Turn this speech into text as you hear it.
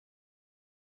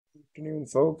Afternoon,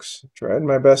 folks. Trying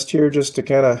my best here just to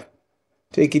kind of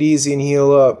take it easy and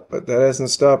heal up, but that hasn't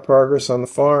stopped progress on the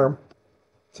farm.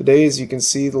 Today, as you can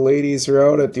see, the ladies are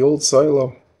out at the old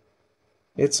silo.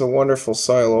 It's a wonderful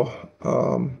silo.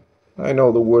 I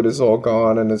know the wood is all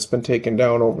gone and it's been taken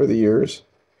down over the years,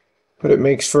 but it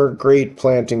makes for a great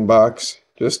planting box.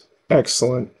 Just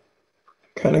excellent.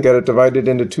 Kind of got it divided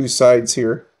into two sides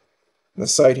here. The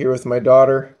side here with my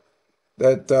daughter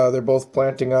that they're both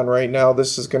planting on right now.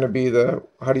 This is going to be the,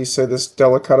 how do you say this,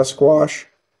 delicata squash?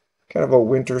 Kind of a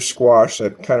winter squash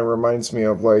that kind of reminds me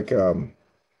of like, uh,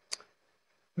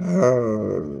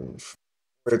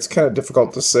 it's kind of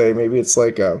difficult to say. Maybe it's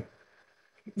like a,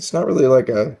 it's not really like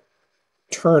a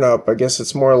turnip. I guess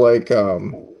it's more like, I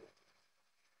don't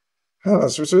know,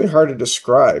 it's really hard to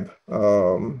describe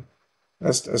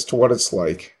as to what it's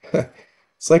like.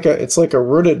 It's like a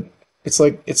rooted, it's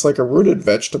like a rooted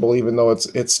vegetable, even though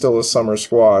it's still a summer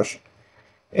squash.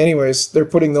 Anyways, they're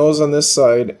putting those on this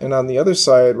side, and on the other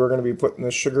side, we're going to be putting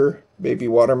the sugar baby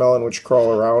watermelon, which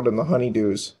crawl around, and the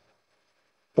honeydews.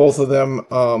 Both of them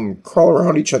crawl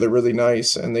around each other really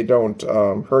nice, and they don't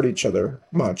hurt each other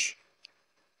much.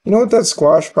 You know what that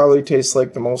squash probably tastes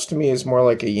like the most to me is more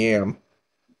like a yam.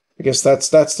 I guess that's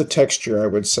the texture I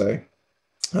would say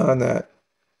on that.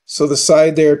 So the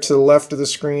side there to the left of the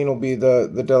screen will be the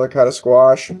delicata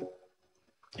squash, and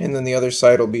then the other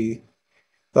side will be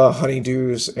the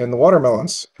honeydews and the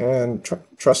watermelons. And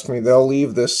trust me, they'll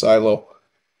leave this silo.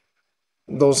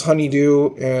 Those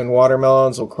honeydew and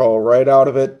watermelons will crawl right out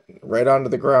of it, right onto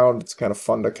the ground. It's kind of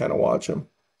fun to kind of watch them.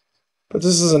 But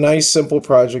this is a nice, simple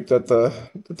project that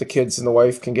the kids and the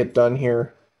wife can get done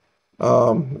here.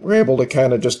 We're able to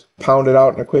kind of just pound it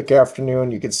out in a quick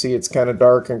afternoon. You can see it's kind of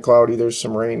dark and cloudy. There's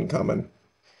some rain coming.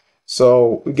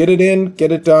 So we get it in,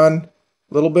 get it done.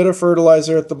 A little bit of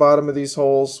fertilizer at the bottom of these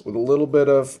holes with a little bit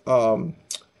of,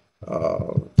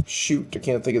 shoot, I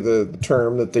can't think of the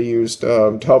term that they used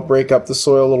to help break up the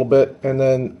soil a little bit. And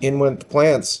then in went the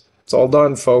plants. It's all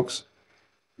done, folks.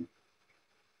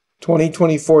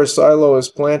 2024 silo is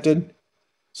planted.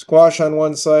 Squash on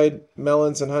one side,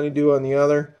 melons and honeydew on the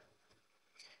other.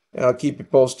 And I'll keep you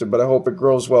posted, but I hope it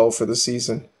grows well for the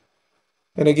season.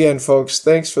 And again, folks,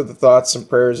 thanks for the thoughts and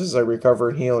prayers as I recover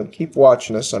and heal, and keep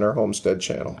watching us on our Homestead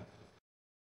channel.